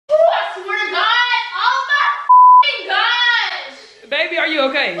you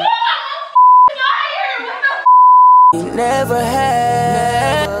okay? You never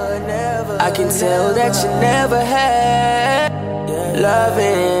had, I can tell that you never had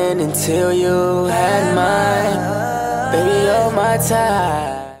loving until you had mine. Baby, you're my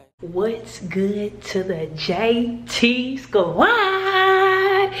type. What's good to the JT squad?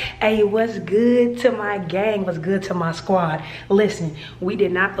 Hey, what's good to my gang? What's good to my squad? Listen, we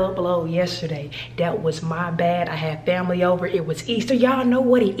did not upload yesterday. That was my bad. I had family over. It was Easter. Y'all know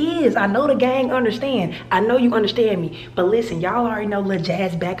what it is. I know the gang understand. I know you understand me. But listen, y'all already know Lil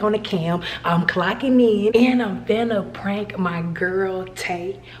Jazz back on the cam. I'm clocking in and I'm finna prank my girl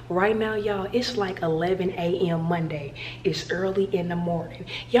Tay. Right now, y'all, it's like 11 a.m. Monday. It's early in the morning.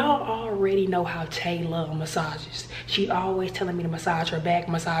 Y'all already know how Tay love massages. She always telling me to massage her back,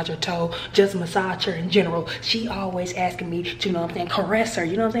 massage her toe, just massage her in general. She always asking me to, you know what I'm saying, caress her,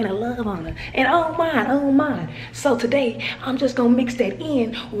 you know what I'm saying, to love on her. And oh mine. So today, I'm just gonna mix that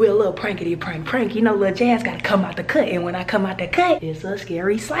in with a little prankety prank. You know, Lil Jazz gotta come out the cut. And when I come out the cut, it's a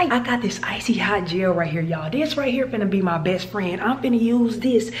scary sight. I got this icy hot gel right here, y'all. This right here finna be my best friend. I'm finna use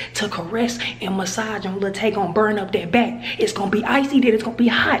this to caress and massage on Lil Tay. Gonna burn up that back. It's gonna be icy, then it's gonna be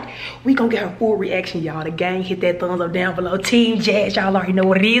hot. We gonna get her full reaction, y'all. The gang, hit that thumbs up down below. Team Jazz, y'all already know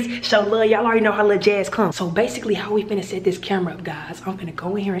what it is. Show love, y'all already know how Lil Jazz comes. So basically, how we finna set this camera up, guys, I'm finna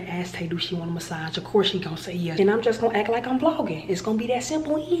go in here and ask Tay, do she want a massage? Of course she gonna say yes. And I'm just gonna act like I'm vlogging. It's gonna be that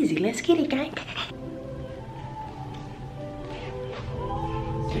simple and easy. Let's get it, gang.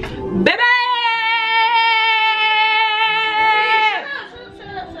 Baby!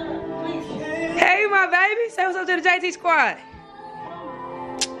 Hey, my baby. Say what's up to the JT squad.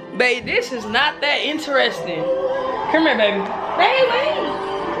 Babe, this is not that interesting. Come here, baby.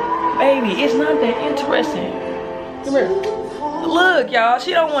 Baby, it's not that interesting. Come here. Look, y'all,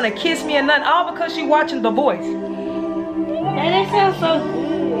 she don't want to kiss me or nothing, all because she watching The Voice. That sounds so good.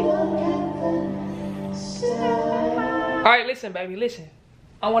 All right, listen, baby, listen.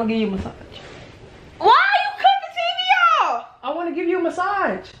 I want to give you a massage. Why you cut the TV off? I want to give you a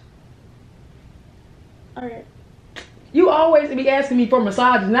massage. Alright. You always be asking me for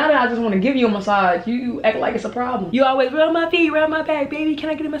massages. Now that I just want to give you a massage, you act like it's a problem. You always rub my feet, rub my back, baby. Can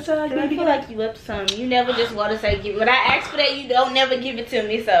I get a massage, baby? I feel like you up to something. You never just want to say give. When I ask for that, you don't never give it to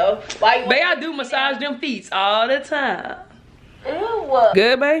me. So why you? Babe, I do massage them feet all the time. Ew.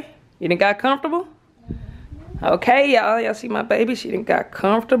 Good, babe? You done got comfortable? Okay, y'all see my baby? She done got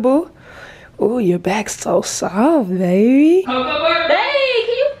comfortable. Ooh, your back's so soft, baby. Cocoa butter? Hey,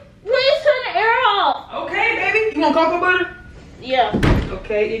 can you please turn the air off? Okay, baby. You want cocoa butter? Yeah.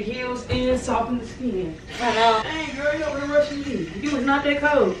 Okay, it heals and softens the skin. I know. Hey, girl, you over there rushing me. You was not that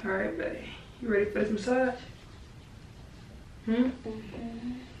cold. All right, baby. You ready for this massage? You're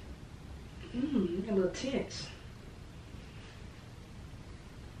a little tense.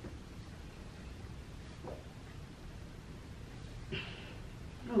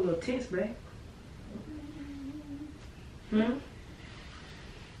 A little tense, babe.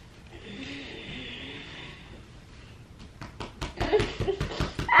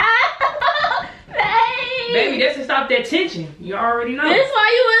 Baby, that's to stop that tension. You already know. This why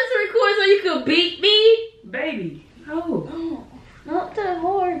you want to record so you could beat me? Baby, no. Oh, not that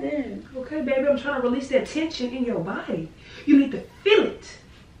hard then. Okay, baby, I'm trying to release that tension in your body. You need to feel it.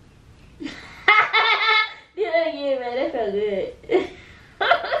 Do that again, man. That felt good.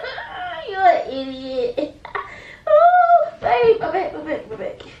 You're an idiot. Oh, babe, my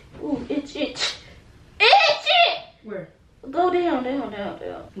back. Ooh, itch. Where? Go down.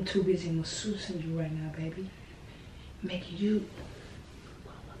 I'm too busy massaging you right now, baby. Making you.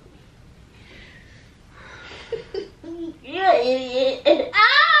 You're an idiot.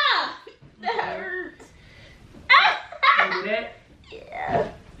 Ah! That hurts. Can you do that?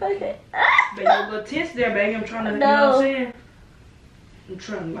 Yeah. Okay. Baby, you're a little tense there, baby. I'm trying to, you know what I'm saying? I'm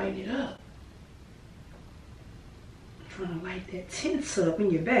trying to lighten it up. I'm trying to light that tense up in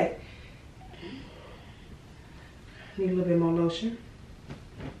your back. Need a little bit more lotion.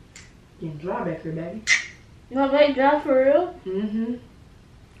 Getting dry back here, baby. My back dry for real? Mm-hmm.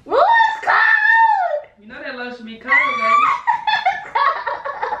 Ooh, it's cold! You know that lotion be cold, baby.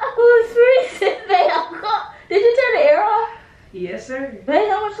 Ooh, it's freezing, babe. I'm cold. Did you turn the air off? Yes, sir. Babe,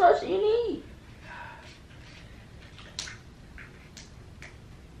 how much lotion you need?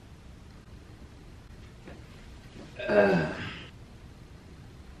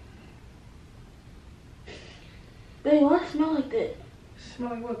 Babe, why it smell like that?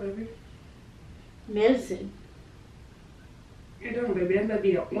 Smell like what, baby? Medicine. It don't, baby. That might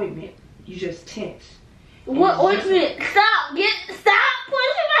be the ointment. You just tense. What ointment? Stop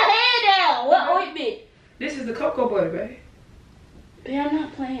pushing my head down. What ointment? This is the cocoa butter, baby. Babe, I'm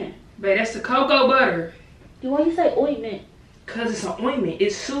not playing. Babe, that's the cocoa butter. Why you say ointment? Cause it's an ointment.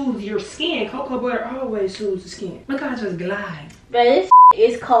 It soothes your skin. Cocoa butter always soothes the skin. Look how I just glide. Babe,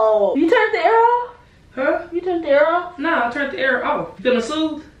 this is cold. You turned the air off? Huh? You turned the air off? Nah, I turned the air off. You feeling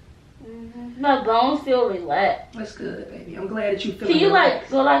soothed? My bones feel relaxed. That's good, baby. I'm glad that you feel. Can you like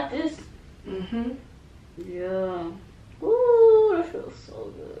go like this? Mm-hmm. Yeah. Ooh, that feels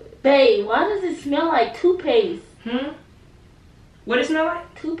so good. Babe, why does it smell like toothpaste? What it smell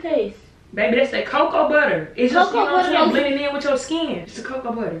like? Toothpaste. Baby, that's that cocoa butter. It's just, you know what I'm saying, butter. blending in with your skin. It's the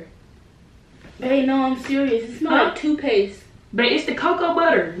cocoa butter. Babe, no, I'm serious. It smells like toothpaste. Babe, it's the cocoa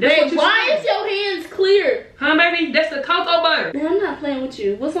butter. That's Babe, what you why smell. is your hands clear? Huh, baby? That's the cocoa butter. Man, I'm not playing with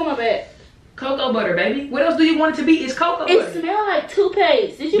you. What's on my back? Cocoa butter, baby. What else do you want it to be? It's cocoa It butter. smells like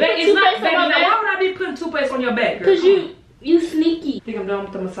toothpaste. Did you Babe, put it's not, toothpaste baby, on my now, why back? would I be putting toothpaste on your back, girl? Because you sneaky. I think I'm done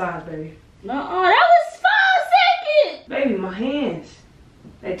with the massage, baby. Nuh-uh, that was 5 seconds. Baby, my hands.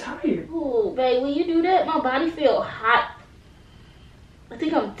 They tired. Ooh, babe, when you do that, my body feel hot. I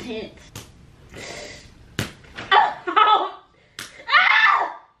think I'm tense. Ow! Ah!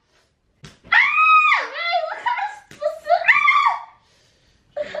 Ah! Babe, what kind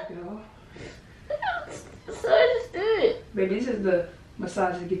of... So I just did it. Baby, this is the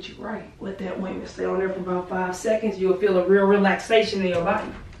massage to get you right. Let that ointment stay on there for about 5 seconds. You'll feel a real relaxation in your body.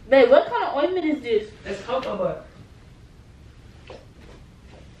 Babe, what kind of ointment is this? That's cocoa butter.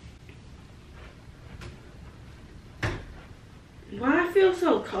 Why I feel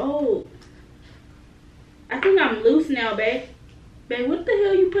so cold? I think I'm loose now, babe. Babe, what the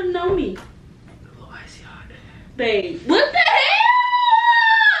hell you putting on me? A little icy hot. Babe, what the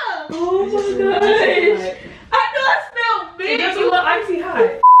hell? Oh my gosh. I know I smell big. It's just a little icy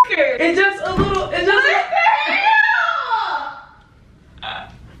hot. It's just a little, it's just What the hell?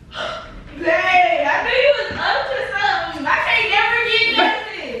 Babe, I knew you was up to something. I can't never get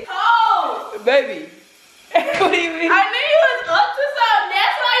nothing. Oh. Baby. What do you mean? I knew you was up to something.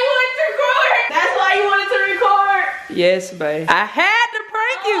 That's why you wanted to record. That's why you wanted to record. Yes, babe. I had to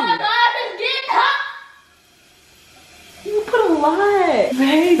prank Oh my you. God, it's getting hot. You put a lot. Babe,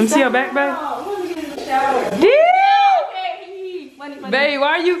 Let me see your back, babe. Let me get in the shower. Yeah. Okay, funny, funny. Babe, why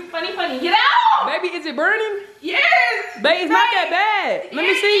are you? Funny, funny. Get out. Baby, is it burning? Yes. Babe, it's not that bad. Let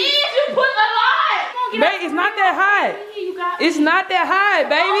me see. It is. You put a lot. Come on, get Babe, out. it's not that high. You got It's not that high,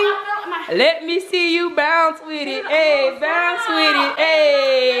 baby. Oh, Let me see you bounce with it. Hey, bounce with it.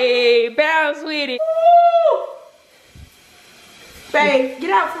 Hey, bounce with it. Babe, get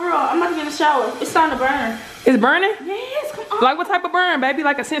out for real. I'm about to get in the shower. It's starting to burn. It's burning? Yes, come on. Like what type of burn, baby?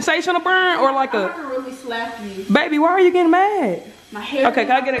 Like a sensational burn or like I'm a... about to really slap you. Baby, why are you getting mad? My hair. Okay,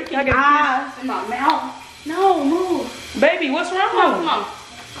 can I get a kiss? Eyes in my mouth. No, move. Baby, what's wrong? Come on, come on.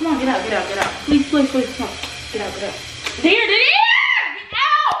 Come on, get out, get out, get out. Please, please, please, come on. Get out, get out. There, get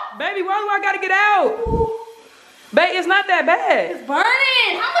out. Baby, why do I gotta get out? Babe, it's not that bad. It's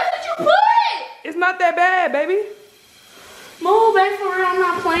burning. How much did you put? It's not that bad, baby. Move, babe, for real. I'm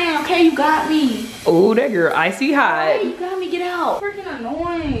not playing. Okay, you got me. Oh, that girl icy hot. Hey, you got me. Get out. Freaking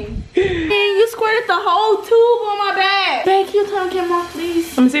annoying. Man, you squirted the whole tube on my back. Babe, can you turn the camera off,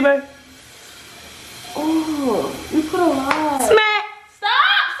 please? Let me see, babe. Oh, you put a lot. Smack. Stop!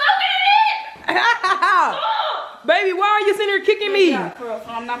 Stop getting it! Baby, why are you sitting here kicking me? Yeah, for real.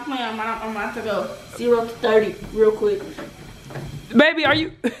 I'm not playing. I'm about to go 0 to 30 real quick. Baby, are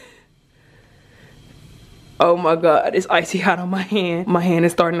you... Oh my God, it's icy hot on my hand. My hand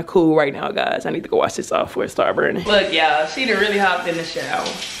is starting to cool right now, guys. I need to go wash this off before it starts burning. Look, y'all, she done really hopped in the shower.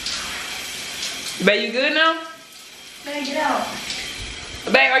 Babe, you good now? Babe, get out.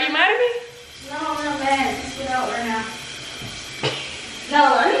 Babe, are you mad at me? No, I'm not bad. Just get out right now.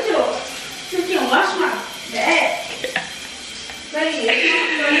 No, I need you to freaking wash my back. Babe,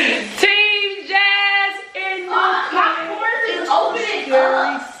 it's not Team Jazz in the my pores is opening.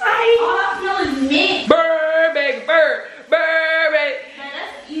 Very excited. All I smell is mint. Burr, baby, burr, burr, baby. Man,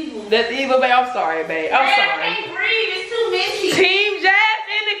 that's evil. That's evil, babe. I'm sorry, babe. I'm Man, I sorry. can't breathe. It's too minty. Team Jazz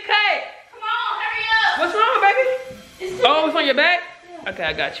in the cut. Come on, hurry up. What's wrong, baby? It's too Oh, it's on your back? Okay,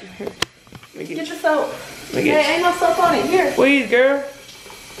 I got you. Here. Let me Get get the you. soap. Let me Hey, get you. ain't no soap on it. Here. Squeeze, girl.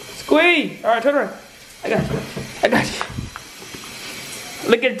 Squeeze. All right, turn around. I got you. I got you.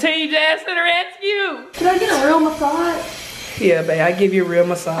 Look at Team Jazz to the rescue. Can I get a real massage? Yeah, babe, I give you a real I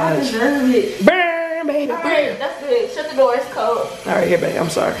massage. deserve it. Burn, baby, burn. Alright, that's good. Shut the door. It's cold. All right, here, babe. I'm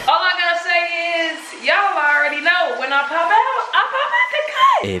sorry. All I gotta say is, y'all already know when I pop out the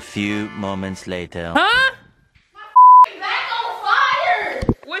cut. A few moments later. Huh? Back on fire.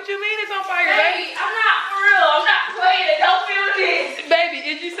 What you mean it's on fire, Baby, I'm not for real. I'm not playing it. Don't feel this. baby? Baby,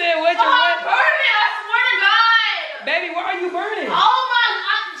 did you say what you Oh, I'm want? burning. I swear to God. Baby, why are you burning? Oh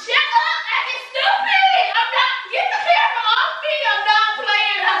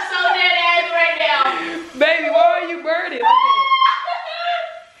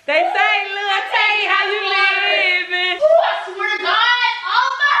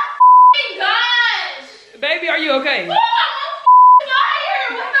babe. Oh, I'm on fire!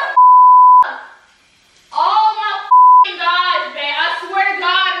 What the Oh my gosh, babe. I swear to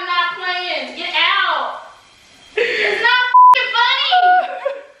God, I'm not playing. Get out. It's not funny.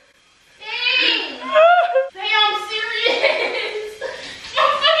 Dang. Dang, I'm serious.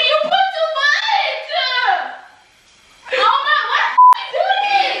 Motherfucker, you put too much. Oh my, why you do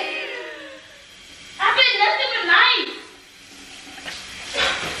this? I've been nothing but nice.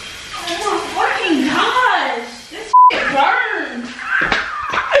 Oh my fucking gosh. This burned.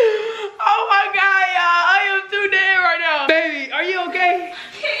 Oh my God, y'all. I am too dead right now. Baby, are you okay?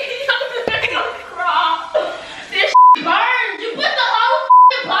 This burned. You put the whole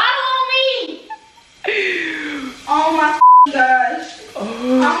bottle on me. Oh my gosh.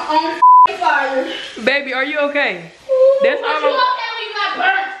 I'm on fire. Baby, are you okay? That's But all you okay when you got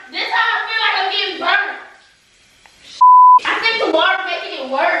burnt. This how I feel like I'm getting burnt. I think the water making it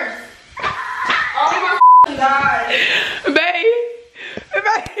worse. Oh my God. Baby,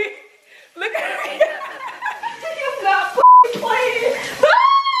 look at me. You're not playing. Woo!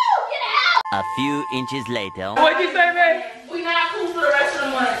 Get out. A few inches later. What'd you say, babe? We not cool for the rest of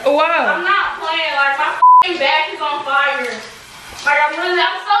the month. Wow. I'm not playing. Like my back is on fire. Like I'm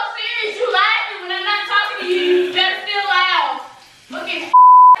so serious. You laughing when I'm not talking to you. You better still laugh. Look at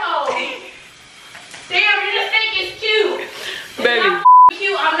hole. Damn, you just think it's cute. It's Baby. not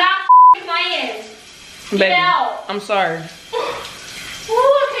cute. I'm not playing. Get Baby, out. I'm sorry. Ooh,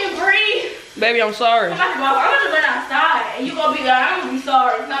 I can't breathe. Baby, I'm sorry. I'm gonna run outside and you gonna be like, I'm gonna be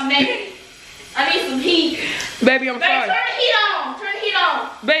sorry. I'm naked. I need some heat. Baby, I'm Babe, sorry. turn the heat on. Turn the heat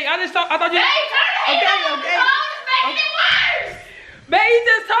on. Babe, I thought you. Babe, turn the heat on. Okay. The cold is making it worse. Babe, you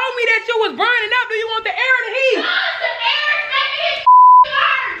just told me that you was burning up. Do you want the air or the heat? God, the air is making it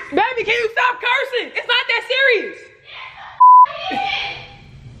worse. Baby, can you stop cursing? It's not that serious.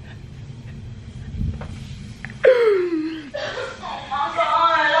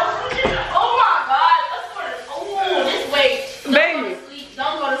 Oh my God. Let's go to just wait. Baby.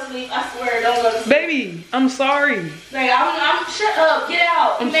 Don't go to sleep. I swear, don't go to sleep. Baby, I'm sorry. Babe, I'm shut up. Get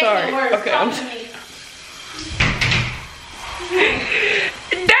out. I'm You're making sorry. it worse. Okay, Talk I'm to me.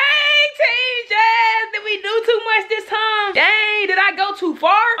 Dang, TJ, did we do too much this time? Dang, did I go too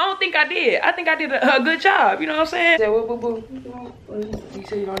far? I don't think I did. I think I did a good job. You know what I'm saying? Say what, boo boo? You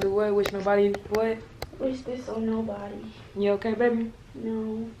say you don't do what? Wish nobody what? Wish this on nobody. You okay, baby?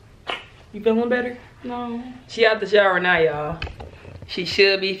 No. You feeling better? No. She out the shower now, y'all. She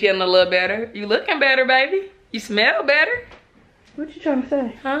should be feeling a little better. You looking better, baby. You smell better. What you trying to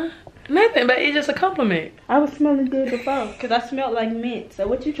say? Huh? Nothing, but it's just a compliment. I was smelling good before, because I smelled like mint. So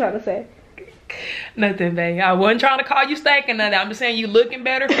what you trying to say? Nothing, babe. I wasn't trying to call you stinking nothing. I'm just saying you looking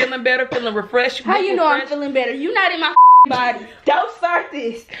better, feeling refreshed. How you know I'm refreshed. feeling better? You not in my body. Don't start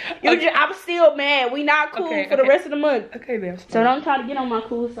this. I'm still mad. We not cool for the rest of the month. Okay, babe. So don't try to get on my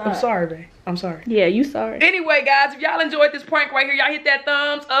cool side. I'm sorry, babe. I'm sorry. Yeah, you sorry. Anyway, guys, if y'all enjoyed this prank right here, y'all hit that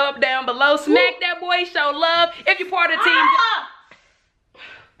thumbs up down below. Smack that boy, show love. If you're part of the team.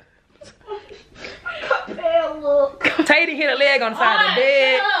 Look. Tatum hit a leg on the side of the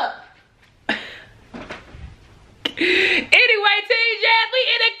bed. Shut up. Anyway, Team Jazz, we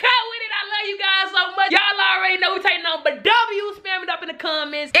in the cut with it. I love you guys so much. Y'all already know we take nothing but W. Spam it up in the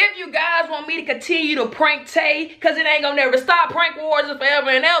comments. If you guys want me to continue to prank Tay, because it ain't gonna never stop, prank wars is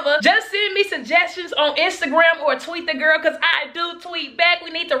forever and ever, just send me suggestions on Instagram or tweet the girl, because I do tweet back. We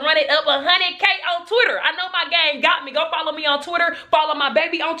need to run it up 100K on Twitter. I know my gang got me. Go follow me on Twitter. Follow my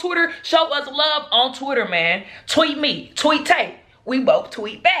baby on Twitter. Show us love on Twitter, man. Tweet me. Tweet Tay. We both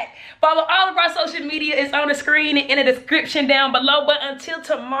tweet back. Follow all of our social media. It's on the screen and in the description down below. But until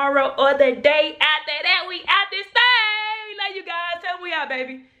tomorrow or the day after that, we out this thing. We love you guys. Tell me we out,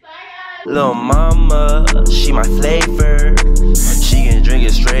 baby. Little mama, she my flavor. She can drink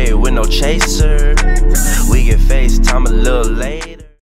it straight with no chaser. We get FaceTime a little later.